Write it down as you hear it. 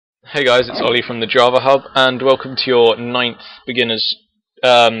Hey guys, it's Ollie from TheJavaHub, and welcome to your 9th beginner's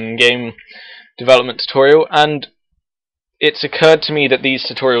game development tutorial. And it's occurred to me that these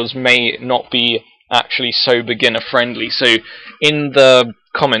tutorials may not be actually so beginner friendly, so in the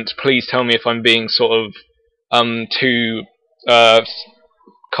comments please tell me if I'm being sort of too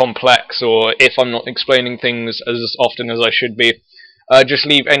complex, or if I'm not explaining things as often as I should be. Just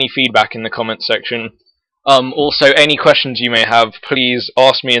leave any feedback in the comment section. Also, any questions you may have, please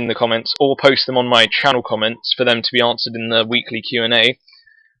ask me in the comments, or post them on my channel comments for them to be answered in the weekly Q&A.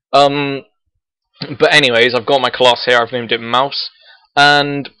 But anyways, I've got my class here, I've named it Mouse,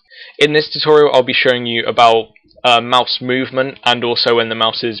 and in this tutorial I'll be showing you about mouse movement, and also when the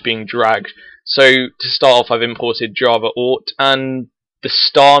mouse is being dragged. So, to start off, I've imported Java Auth, and the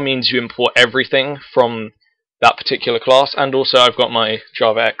star means you import everything from that particular class, and also I've got my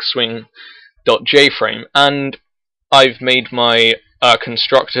JavaX swing.jframe, and I've made my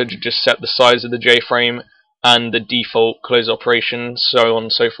constructor to just set the size of the JFrame and the default close operation, so on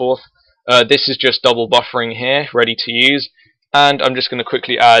and so forth. This is just double buffering here, ready to use, and I'm just going to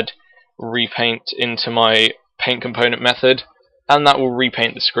quickly add repaint into my paint component method, and that will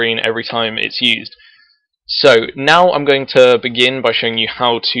repaint the screen every time it's used. So now I'm going to begin by showing you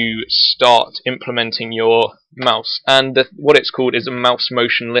how to start implementing your mouse, and what it's called is a mouse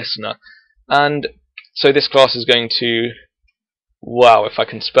motion listener. And so this class is going to, wow, if I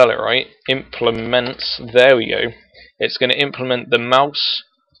can spell it right, implements, there we go. It's going to implement the mouse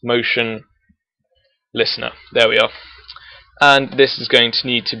motion listener. There we are. And this is going to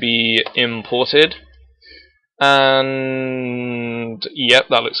need to be imported. And yep,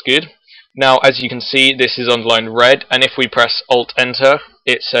 that looks good. Now, as you can see, this is underlined red, and if we press Alt-Enter,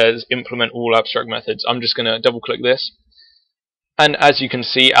 it says implement all abstract methods. I'm just going to double click this. And as you can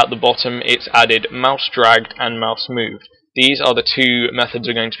see at the bottom, it's added mouseDragged and mouseMoved. These are the two methods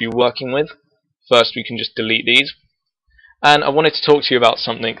we're going to be working with. First, we can just delete these. And I wanted to talk to you about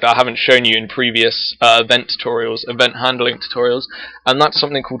something that I haven't shown you in previous event handling tutorials, and that's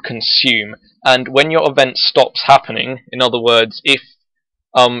something called consume. And when your event stops happening, in other words, if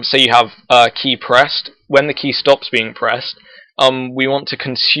say you have a key pressed, when the key stops being pressed, we want to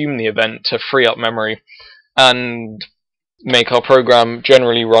consume the event to free up memory and make our program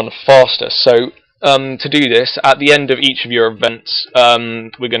generally run faster. So to do this, at the end of each of your events,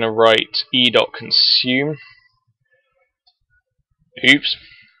 we're going to write e.consume. Oops,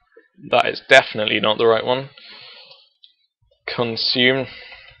 that is definitely not the right one. Consume.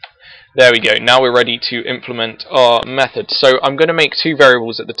 There we go. Now we're ready to implement our method. So I'm going to make two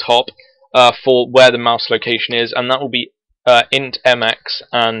variables at the top for where the mouse location is, and that will be int mx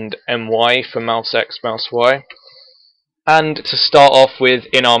and my for mouse x, mouse y. And to start off with,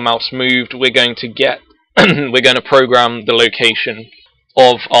 in our mouseMoved, we're going to get we're going to program the location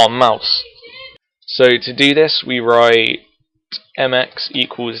of our mouse. So to do this, we write mx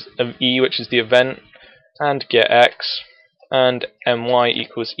equals e, which is the event, and get x, and my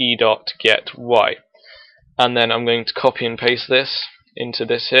equals e dot get y. And then I'm going to copy and paste this into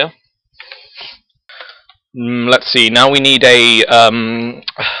this here. Let's see. Now we need a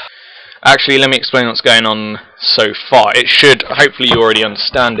actually, let me explain what's going on so far. It should, hopefully you already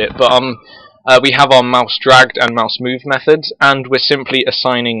understand it, but we have our mouseDragged and mouseMoved methods, and we're simply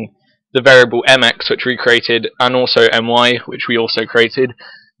assigning the variable mx, which we created, and also my, which we also created,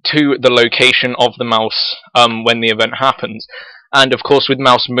 to the location of the mouse when the event happens. And of course with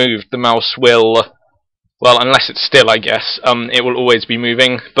mouseMoved, the mouse will, well, unless it's still, I guess, it will always be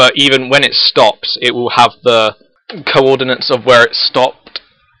moving, but even when it stops, it will have the coordinates of where it stopped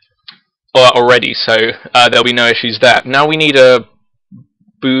already, so there'll be no issues there. Now we need a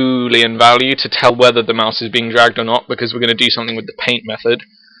Boolean value to tell whether the mouse is being dragged or not, because we're going to do something with the paint method.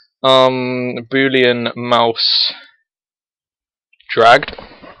 Boolean mouse dragged,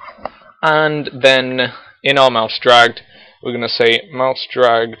 and then in our mouseDragged, we're going to say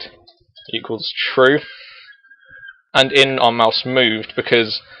mouseDragged equals true, and in our mouseMoved,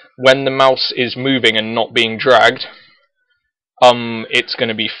 because when the mouse is moving and not being dragged, it's going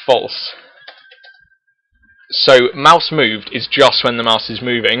to be false. So mouseMoved is just when the mouse is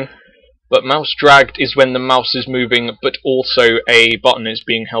moving, but mouseDragged is when the mouse is moving but also a button is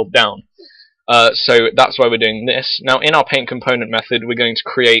being held down. So that's why we're doing this. Now in our paint component method, we're going to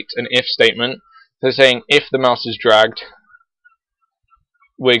create an if statement. So saying if the mouse is dragged,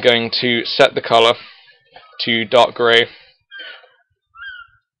 we're going to set the color to dark gray,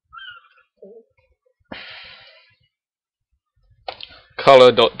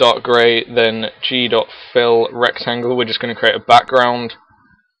 color.darkgray, then g.fill rectangle. We're just going to create a background,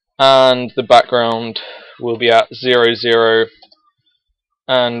 and the background will be at 0, 0,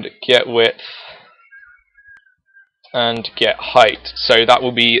 and get width and get height. So that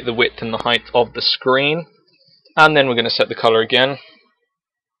will be the width and the height of the screen. And then we're going to set the color again.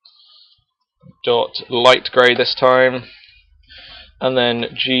 Dot light grey this time. And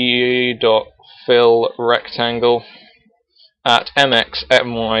then g.fill rectangle at mx,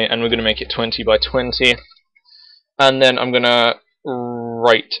 my, and we're going to make it 20 by 20. And then I'm going to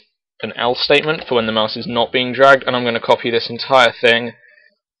write an else statement for when the mouse is not being dragged, and I'm going to copy this entire thing,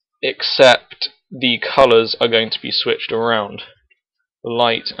 except the colors are going to be switched around.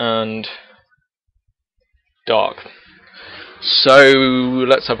 Light and dark. So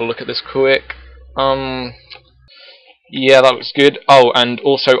let's have a look at this quick. Yeah, that looks good. Oh, and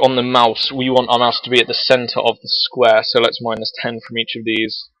also on the mouse, we want our mouse to be at the center of the square, so let's -10 from each of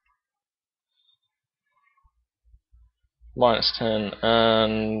these. -10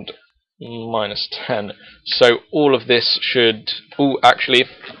 and -10. So all of this should... Oh, actually,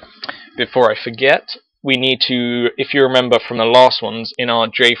 before I forget, we need to, if you remember from the last ones, in our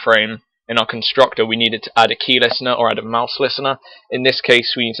JFrame, in our constructor, we needed to add a key listener or add a mouse listener. In this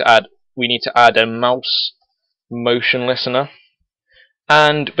case, we need to add a mouse motion listener.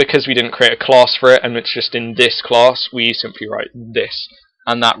 And because we didn't create a class for it, and it's just in this class, we simply write this,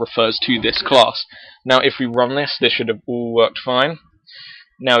 and that refers to this class. Now, if we run this, this should have all worked fine.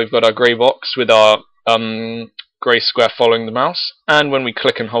 Now we've got our grey box with our grey square following the mouse, and when we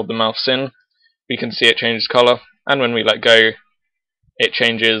click and hold the mouse in, we can see it changes colour, and when we let go, it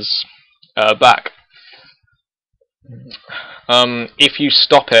changes back. If you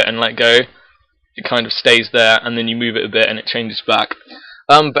stop it and let go, it kind of stays there, and then you move it a bit and it changes back.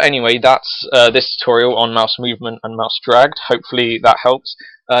 But anyway, that's this tutorial on mouse movement and mouse dragged. Hopefully that helps.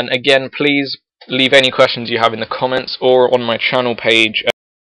 And again, please leave any questions you have in the comments or on my channel page.